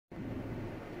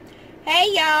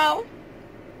Hey y'all,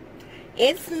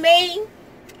 it's me.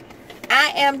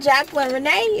 I am Jacqueline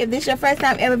Renee. If this is your first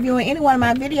time ever viewing any one of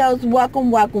my videos,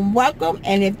 welcome.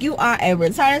 And if you are a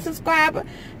returning subscriber,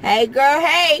 hey girl,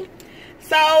 hey.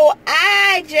 So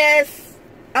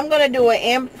I'm gonna do an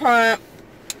impromptu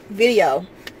video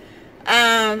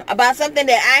about something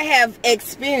that I have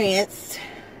experienced.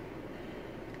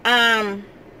 I'm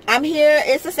here,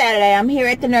 it's a Saturday, I'm here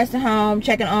at the nursing home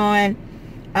checking on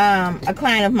a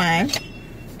client of mine.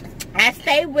 I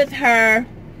stay with her.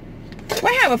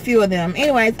 We have a few of them.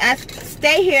 Anyways, I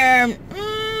stay here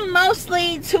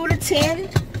mostly 2 to 10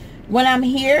 when I'm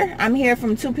here. I'm here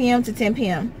from 2 p.m. to 10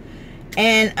 p.m.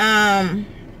 And I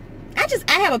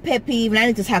have a pet peeve and I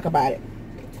need to talk about it.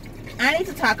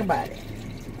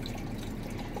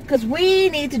 Because we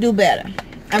need to do better.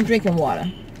 I'm drinking water,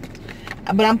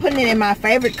 but I'm putting it in my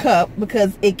favorite cup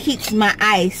because it keeps my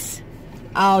ice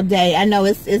all day. I know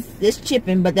it's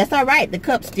chipping, but that's all right. The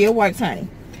cup still works, honey.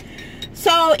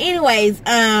 So anyways,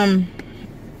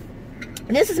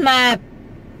 this is my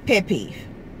pet peeve.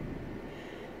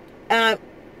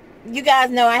 You guys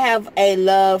know I have a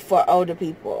love for older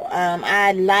people.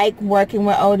 I like working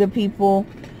with older people.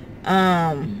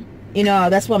 You know,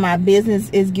 that's what my business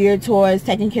is geared towards,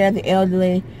 taking care of the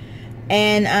elderly.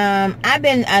 And I've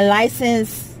been a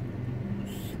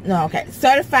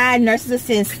certified nurse's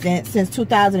assistant since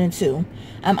 2002.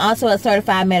 I'm also a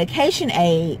certified medication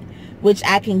aide, which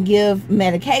I can give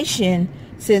medication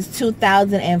since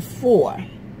 2004,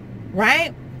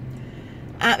 right?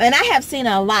 And I have seen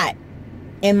a lot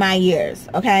in my years,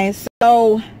 okay?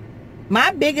 So my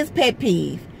biggest pet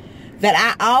peeve that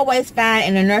I always find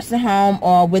in a nursing home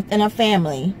or within a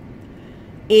family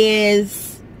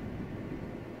is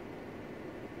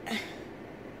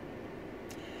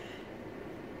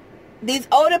these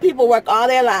older people work all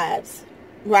their lives,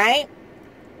 right,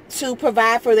 to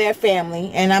provide for their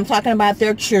family, and I'm talking about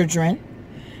their children.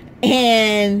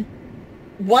 And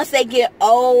once they get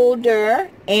older,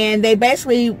 and they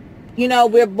basically, you know,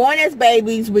 we're born as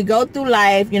babies, we go through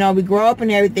life, you know, we grow up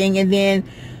and everything, and then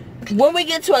when we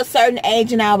get to a certain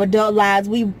age in our adult lives,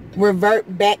 we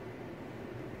revert back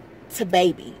to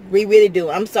baby. We really do.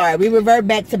 I'm sorry. We revert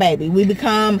back to baby. We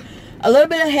become a little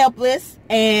bit helpless,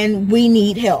 and we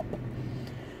need help.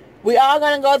 We all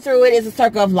gonna go through it. It's a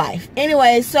circle of life.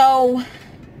 Anyway, so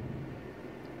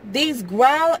these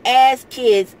grown ass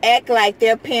kids act like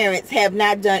their parents have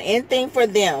not done anything for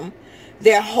them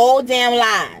their whole damn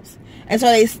lives, and so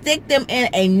they stick them in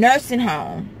a nursing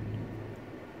home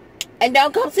and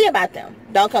don't come see about them.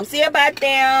 Don't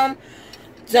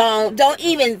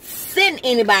even send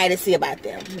anybody to see about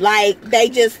them. Like, they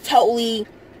just totally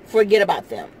forget about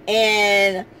them.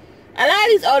 And a lot of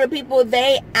these older people,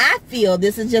 I feel,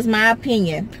 this is just my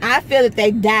opinion, I feel that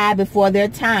they die before their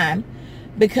time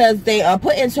because they are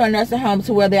put into a nursing home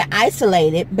to where they're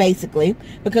isolated, basically,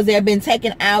 because they've been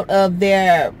taken out of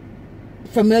their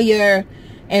familiar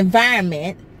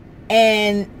environment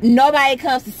and nobody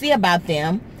comes to see about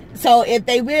them. So if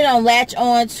they really don't latch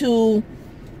on to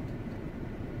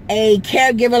a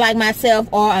caregiver like myself,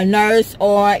 or a nurse,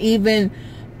 or even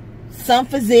some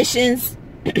physicians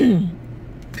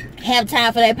have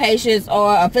time for their patients,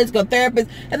 or a physical therapist,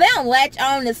 if they don't latch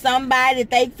on to somebody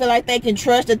that they feel like they can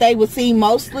trust, that they will see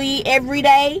mostly every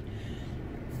day,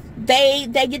 they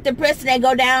get depressed and they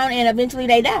go down, and eventually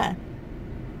they die.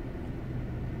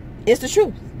 It's the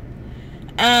truth.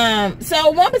 So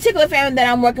one particular family that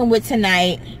I'm working with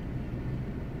tonight,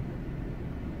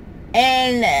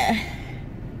 and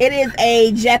it is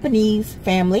a Japanese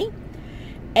family,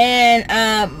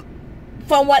 and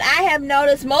from what I have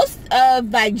noticed, most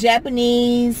of like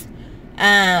Japanese,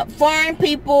 foreign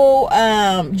people,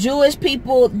 Jewish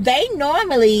people, they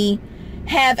normally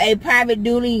have a private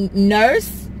duty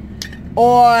nurse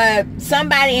or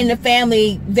somebody in the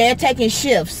family. They're taking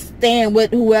shifts, staying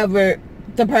with whoever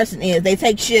the person is. They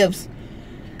take shifts.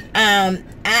 I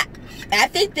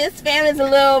think this family is a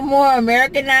little more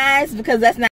Americanized because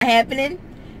that's not happening.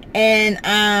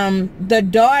 And the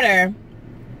daughter,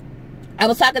 I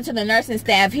was talking to the nursing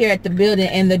staff here at the building,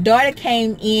 and the daughter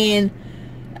came in.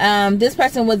 This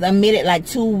person was admitted like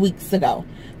 2 weeks ago.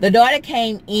 The daughter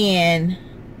came in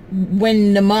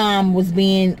when the mom was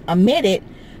being admitted,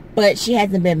 but she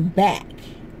hasn't been back.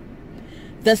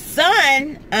 The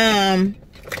son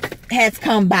has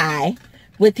come by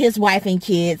with his wife and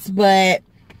kids, but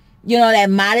you know, that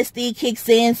modesty kicks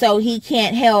in, so he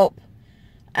can't help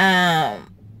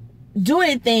do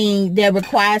anything that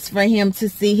requires for him to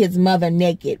see his mother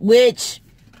naked, which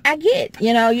I get.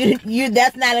 You know, you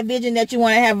that's not a vision that you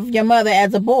want to have of your mother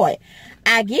as a boy.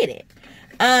 I get it.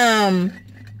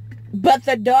 But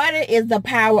the daughter is the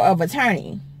power of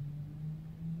attorney.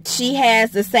 She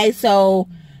has to say so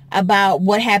about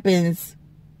what happens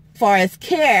as far as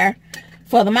care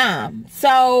for the mom.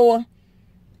 So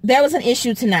there was an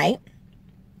issue tonight.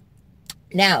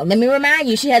 Now, let me remind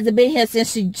you, she hasn't been here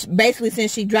since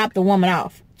she dropped the woman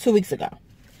off 2 weeks ago.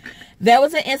 There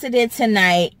was an incident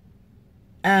tonight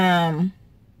where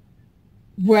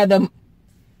the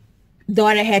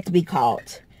daughter had to be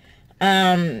called.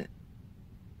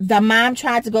 The mom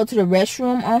tried to go to the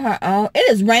restroom on her own.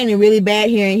 It is raining really bad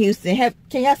here in Houston.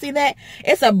 Can y'all see that?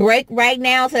 It's a break right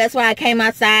now, so that's why I came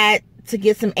outside to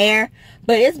get some air.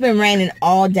 But it's been raining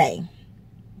all day.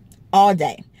 All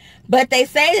day. But they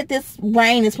say that this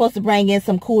rain is supposed to bring in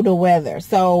some cooler weather.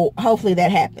 So hopefully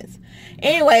that happens.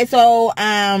 Anyway, so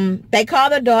they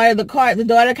call the daughter. The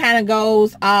daughter kind of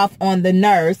goes off on the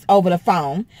nurse over the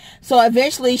phone. So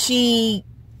eventually she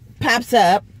pops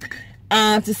up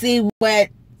to see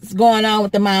what's going on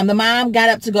with the mom. The mom got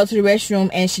up to go to the restroom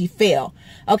and she fell.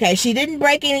 Okay, she didn't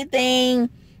break anything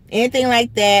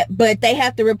like that, but they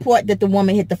have to report that the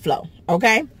woman hit the floor.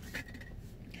 Okay?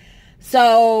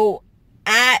 So,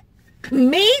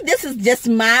 this is just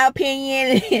my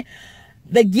opinion.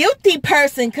 The guilty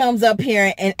person comes up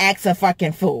here and acts a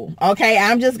fucking fool. Okay?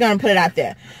 I'm just going to put it out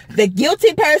there. The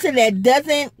guilty person that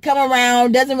doesn't come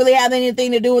around, doesn't really have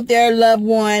anything to do with their loved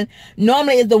one,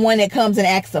 normally is the one that comes and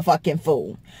acts a fucking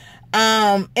fool.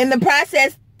 In the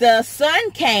process, the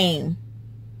son came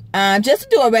just to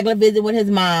do a regular visit with his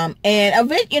mom. And,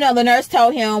 the nurse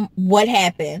told him what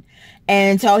happened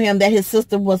and told him that his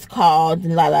sister was called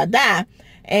and la.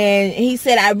 And he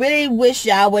said, I really wish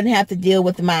y'all wouldn't have to deal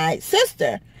with my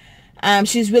sister.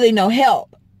 She's really no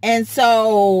help. And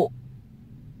so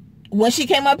when she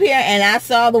came up here and I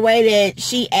saw the way that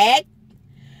she acted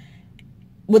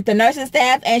with the nursing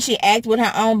staff and she acted with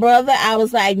her own brother, I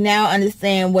was like, now I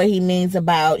understand what he means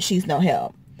about she's no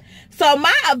help. So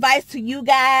my advice to you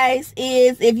guys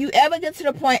is, if you ever get to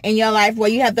the point in your life where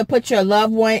you have to put your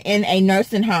loved one in a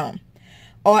nursing home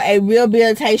or a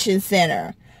rehabilitation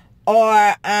center,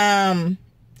 or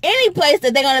any place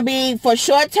that they're going to be for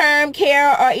short-term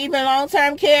care or even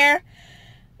long-term care,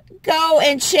 go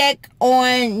and check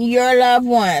on your loved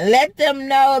one. Let them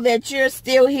know that you're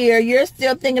still here, you're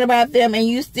still thinking about them, and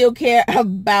you still care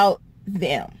about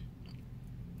them.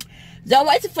 Don't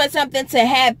wait for something to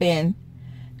happen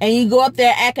and you go up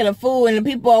there acting a fool and the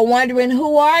people are wondering,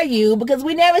 who are you? Because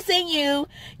we never seen you.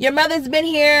 Your mother's been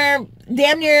here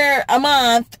damn near a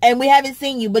month and we haven't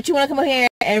seen you, but you want to come up here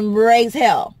and raise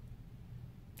hell.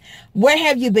 Where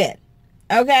have you been?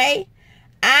 Okay?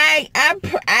 I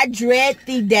dread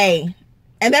the day.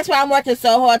 And that's why I'm working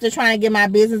so hard to try and get my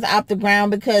business off the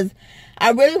ground, because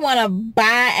I really want to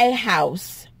buy a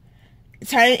house,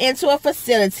 turn it into a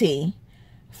facility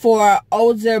for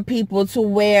older people, to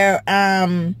where I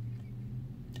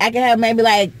can have maybe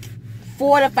like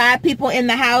 4 to 5 people in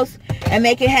the house, and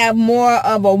they can have more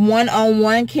of a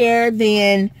one-on-one care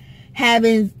than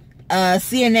having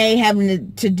CNA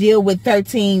having to deal with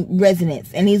 13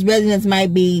 residents. And these residents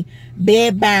might be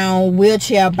bed-bound,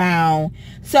 wheelchair-bound.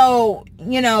 So,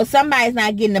 somebody's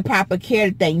not getting the proper care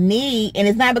that they need. And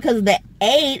it's not because of the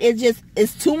aid. It's just,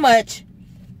 it's too much.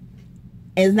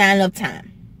 It's not enough time.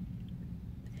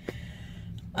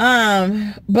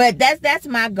 But that's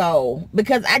my goal,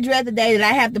 because I dread the day that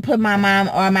I have to put my mom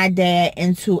or my dad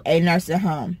into a nursing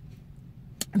home.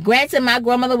 Granted, my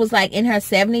grandmother was like in her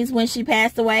 70s when she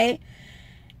passed away.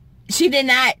 She did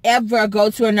not ever go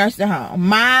to a nursing home.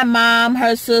 My mom,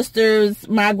 her sisters,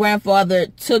 my grandfather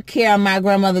took care of my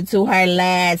grandmother to her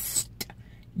last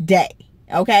day.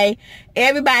 Okay?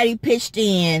 Everybody pitched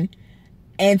in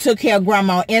and took care of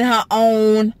grandma in her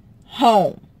own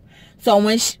home. So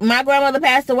when my grandmother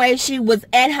passed away, she was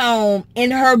at home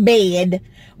in her bed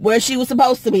where she was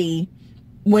supposed to be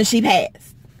when she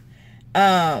passed.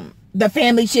 The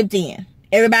family chipped in.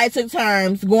 Everybody took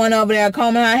turns going over there,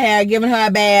 combing her hair, giving her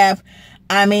a bath.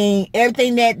 I mean,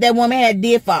 everything that woman had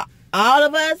did for all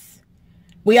of us,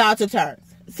 we all took turns.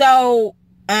 So,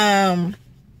 I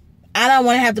don't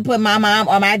want to have to put my mom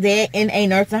or my dad in a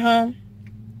nursing home.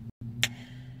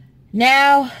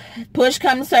 Now, push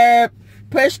come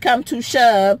to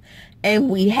shove, and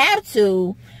we have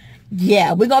to,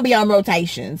 yeah, we're going to be on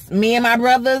rotations. Me and my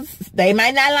brothers, they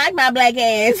might not like my black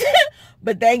ass,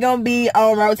 but they going to be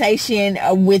on rotation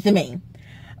with me.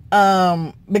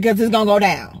 Because it's going to go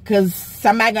down. Because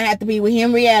somebody going to have to be with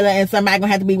Henrietta and somebody going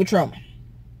to have to be with Truman.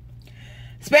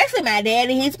 Especially my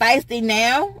daddy. He's feisty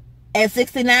now at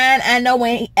 69. I know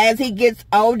as he gets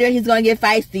older, he's going to get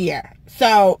feistier.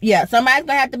 So, yeah, somebody's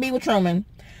going to have to be with Truman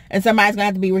and somebody's going to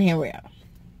have to be with Henrietta.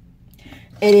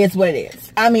 it is what it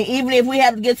is. I mean, even if we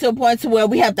have to get to a point to where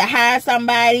we have to hire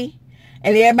somebody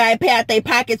and everybody pay out their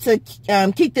pocket to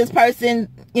keep this person,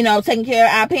 you know, taking care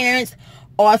of our parents,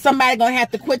 or somebody gonna have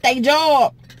to quit their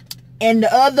job and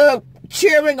the other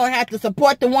children gonna have to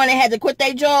support the one that had to quit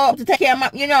their job to take care of my,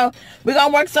 you know, we're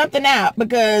gonna work something out,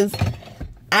 because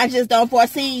I just don't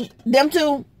foresee them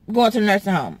two going to the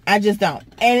nursing home. I just don't.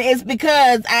 And it's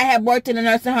because I have worked in a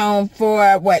nursing home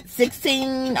for, what,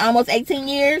 16, almost 18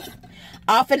 years,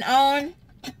 off and on.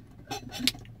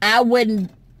 I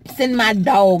wouldn't send my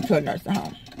dog to a nursing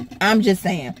home. I'm just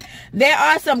saying. There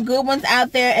are some good ones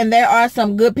out there, and there are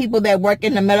some good people that work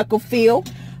in the medical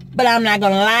field. But I'm not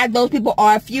going to lie, those people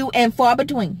are few and far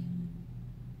between.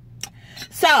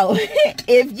 So,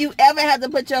 if you ever have to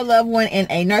put your loved one in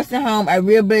a nursing home, a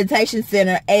rehabilitation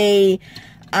center, a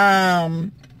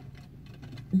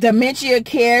dementia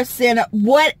care center,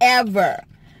 whatever,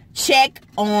 check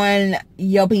on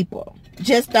your people.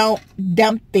 Just don't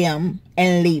dump them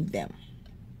and leave them.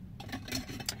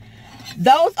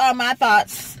 Those are my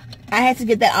thoughts. I had to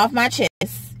get that off my chest.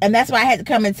 And that's why I had to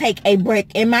come and take a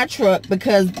break in my truck,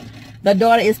 because the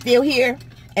daughter is still here.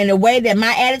 And the way that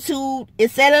my attitude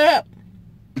is set up,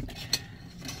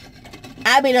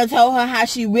 I been done told her how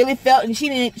she really felt, and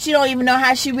she don't even know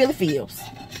how she really feels.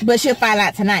 But she'll find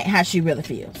out tonight how she really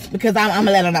feels, because I'm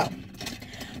gonna let her know.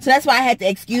 So that's why I had to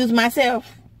excuse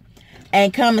myself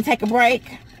and come and take a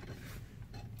break.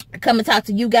 Come and talk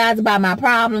to you guys about my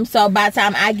problems. So by the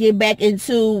time I get back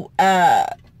into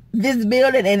this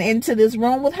building and into this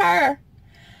room with her,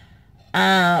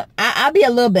 I'll be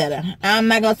a little better. I'm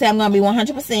not gonna say I'm gonna be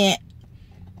 100%,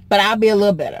 but I'll be a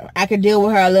little better. I can deal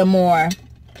with her a little more.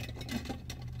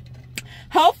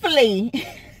 Hopefully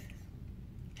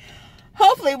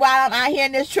while I'm out here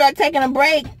in this truck taking a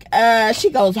break, she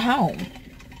goes home.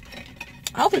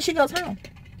 Hopefully she goes home.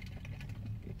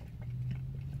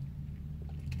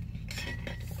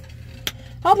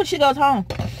 Hopefully she goes home.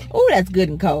 Ooh, that's good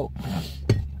and cold.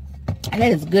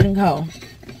 That is good and cold.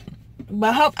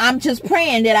 But I'm just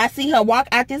praying that I see her walk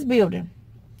out this building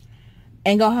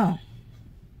and go home.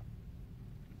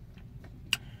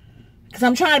 Because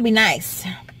I'm trying to be nice.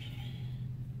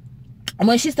 And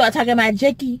when she started talking about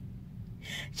Jackie,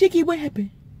 what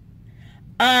happened?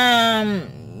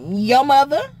 Your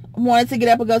mother wanted to get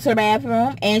up and go to the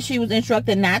bathroom, and she was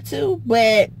instructed not to.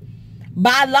 But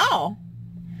by law,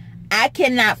 I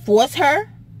cannot force her.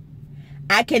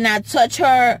 I cannot touch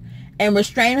her and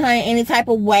restrain her in any type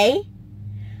of way.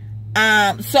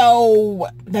 So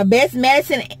the best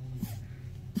medicine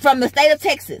from the state of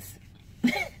Texas,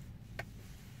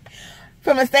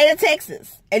 from the state of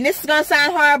Texas, and this is going to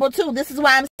sound horrible too. This is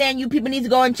why I'm saying you people need to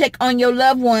go and check on your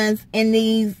loved ones in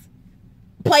these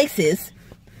places.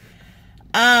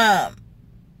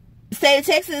 State of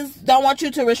Texas don't want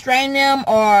you to restrain them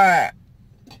or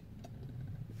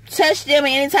touch them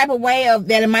in any type of way of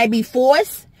that it might be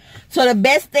forced. So the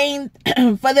best thing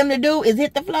for them to do is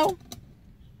hit the floor.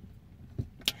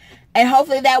 And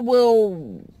hopefully that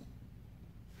will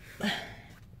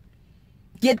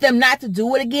get them not to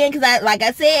do it again. Because like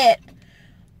I said,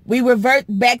 we revert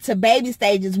back to baby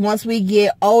stages once we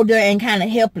get older and kind of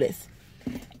helpless.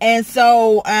 And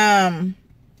so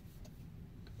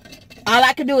all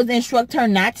I can do is instruct her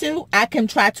not to. I can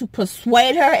try to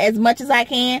persuade her as much as I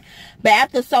can. But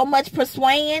after so much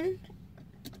persuading,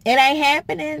 it ain't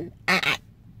happening. I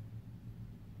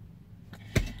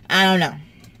don't know.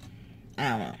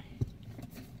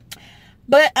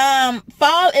 But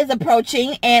fall is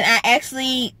approaching, and I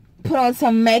actually put on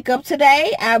some makeup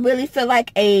today. I really feel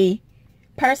like a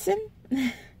person.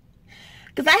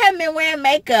 Because I haven't been wearing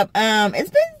makeup.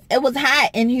 It was hot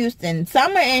in Houston.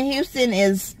 Summer in Houston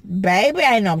is, baby,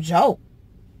 ain't no joke.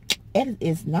 It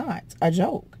is not a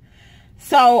joke.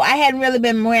 So I hadn't really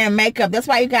been wearing makeup. That's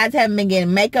why you guys haven't been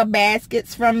getting makeup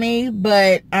baskets from me.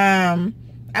 But I'm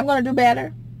going to do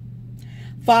better.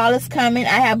 Fall is coming.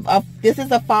 This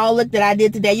is a fall look that I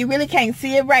did today. You really can't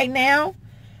see it right now,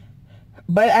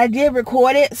 but I did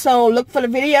record it. So look for the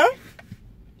video.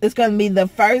 It's going to be the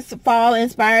first fall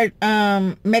inspired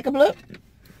makeup look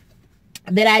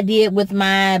that I did with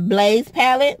my Blaze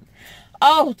palette.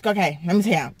 Oh, okay. Let me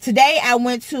tell you. Today I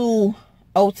went to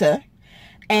Ulta,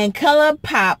 and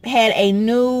ColourPop had a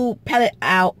new palette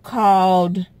out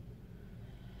called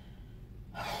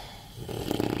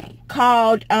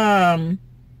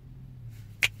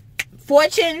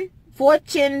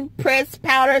Fortune Press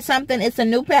Powder something. It's a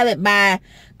new palette by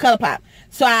ColourPop.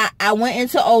 So I went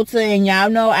into Ulta, and y'all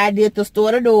know I did the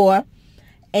store to door,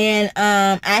 and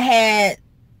I had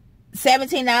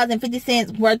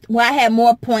 $17.50 worth. Well, I had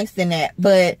more points than that,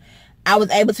 but I was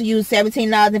able to use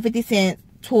 $17.50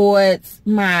 towards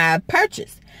my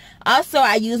purchase. Also,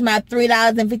 I used my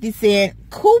 $3.50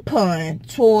 coupon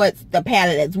towards the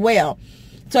palette as well.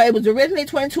 So it was originally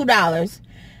 $22.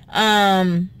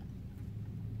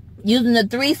 Using the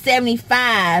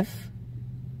 $3.75,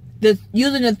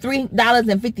 using the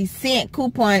 $3.50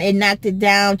 coupon, it knocked it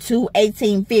down to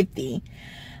 $18.50.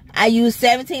 I used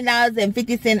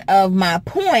 $17.50 of my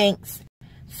points,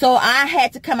 so I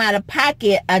had to come out of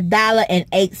pocket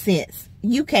 $1.08.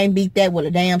 You can't beat that with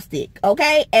a damn stick,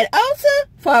 okay? At Ulta,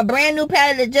 for a brand new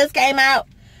palette that just came out,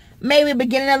 maybe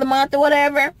beginning of the month or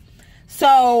whatever.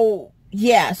 So,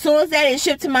 yeah, as soon as that is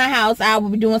shipped to my house, I will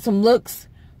be doing some looks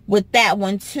with that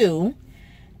one too.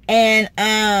 And,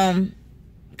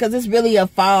 because it's really a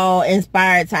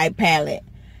fall-inspired type palette.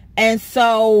 And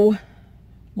so,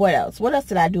 what else? What else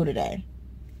did I do today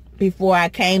before I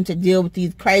came to deal with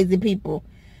these crazy people?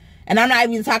 And I'm not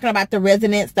even talking about the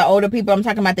residents, the older people. I'm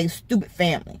talking about their stupid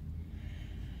family.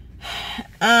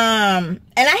 And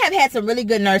I have had some really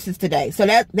good nurses today, so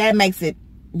that makes it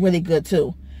really good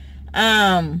too.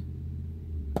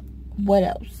 What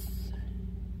else?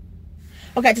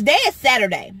 Okay, today is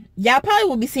Saturday. Y'all probably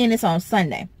will be seeing this on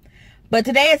Sunday, but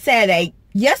today is Saturday.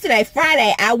 Yesterday,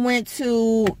 Friday, I went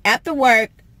to, after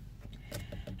work,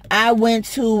 I went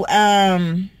to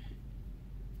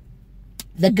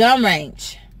the gun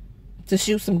range to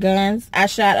shoot some guns. I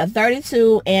shot a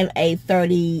 32 and a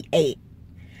 38.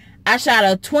 I shot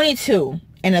a 22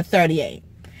 and a 38.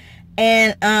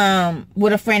 And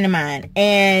with a friend of mine.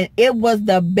 And it was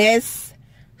the best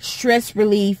stress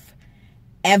relief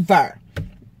ever.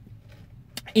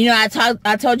 You know, I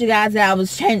told you guys that I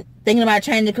was thinking about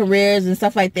changing careers and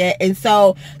stuff like that. And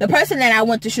so the person that I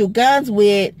went to shoot guns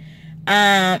with,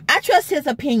 I trust his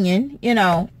opinion, you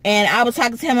know, and I was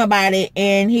talking to him about it,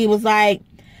 and he was like,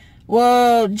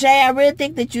 well, Jay, I really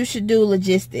think that you should do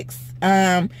logistics.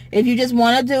 If you just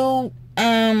want to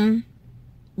do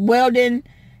welding,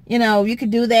 you know, you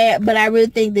could do that, but I really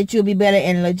think that you'll be better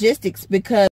in logistics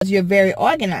because you're very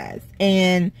organized.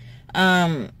 And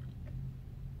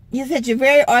he said you're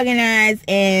very organized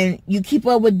and you keep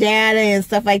up with data and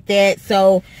stuff like that,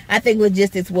 so I think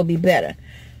logistics will be better.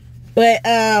 But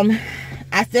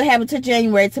I still have until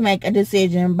January to make a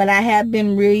decision, but I have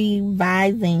been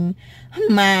revising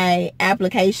my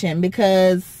application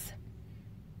because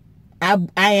I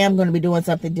am going to be doing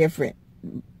something different,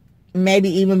 maybe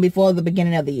even before the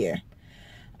beginning of the year.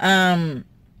 But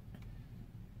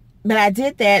I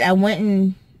did that. I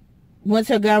went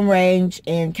to a gun range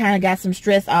and kind of got some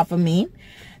stress off of me.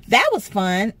 That was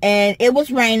fun, and it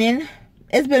was raining.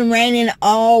 It's been raining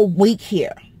all week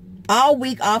here. All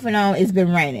week off and on it's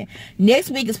been raining. Next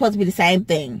week is supposed to be the same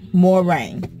thing. More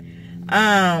rain.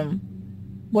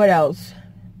 What else?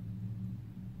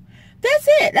 That's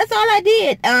it. That's all I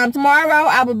did. Tomorrow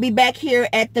I will be back here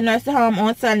at the nursing home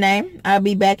on Sunday. I'll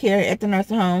be back here at the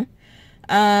nursing home.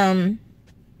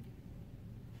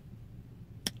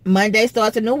 Monday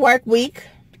starts a new work week.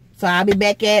 So I'll be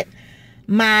back at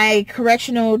my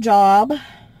correctional job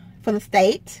for the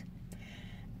state.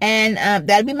 And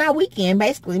that'll be my weekend,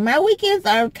 basically. My weekends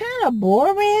are kind of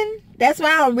boring. That's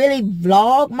why I don't really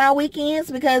vlog my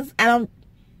weekends, because I don't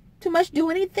too much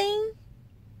do anything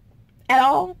at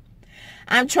all.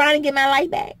 I'm trying to get my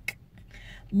life back.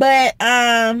 But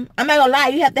I'm not gonna lie,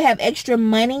 you have to have extra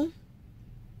money.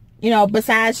 You know,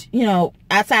 besides, you know,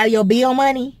 outside of your bill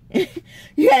money.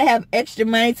 You gotta have extra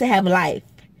money to have life.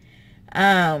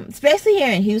 Especially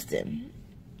here in Houston.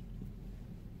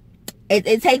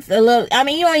 It takes a little, I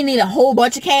mean, you only need a whole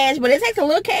bunch of cash, but it takes a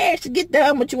little cash to get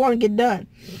done what you want to get done.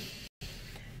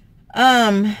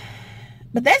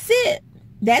 But that's it.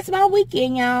 That's my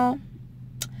weekend, y'all.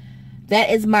 That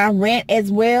is my rant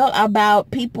as well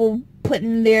about people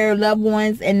putting their loved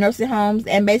ones in nursing homes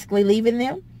and basically leaving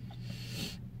them.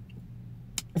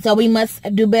 So we must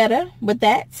do better with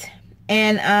that.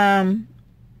 And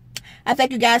I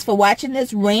thank you guys for watching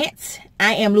this rant.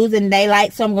 I am losing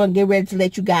daylight, so I'm going to get ready to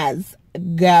let you guys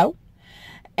go.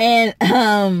 And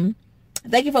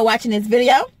thank you for watching this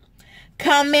video.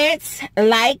 Comment,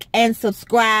 like, and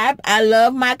subscribe. I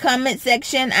love my comment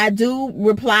section. I do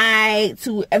reply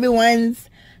to everyone's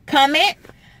comment.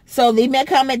 So leave me a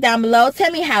comment down below.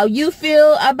 Tell me how you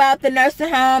feel about the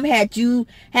nursing home.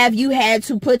 Have you had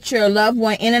to put your loved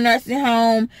one in a nursing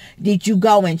home? Did you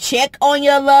go and check on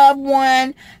your loved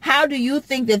one? How do you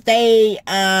think that they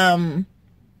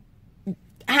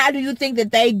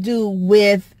do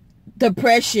with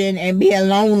depression and being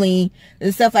lonely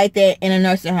and stuff like that in a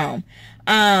nursing home?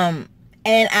 And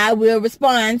I will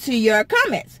respond to your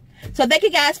comments. So thank you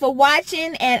guys for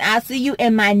watching, and I'll see you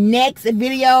in my next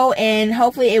video, and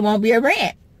hopefully it won't be a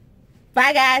rant.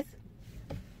 Bye, guys.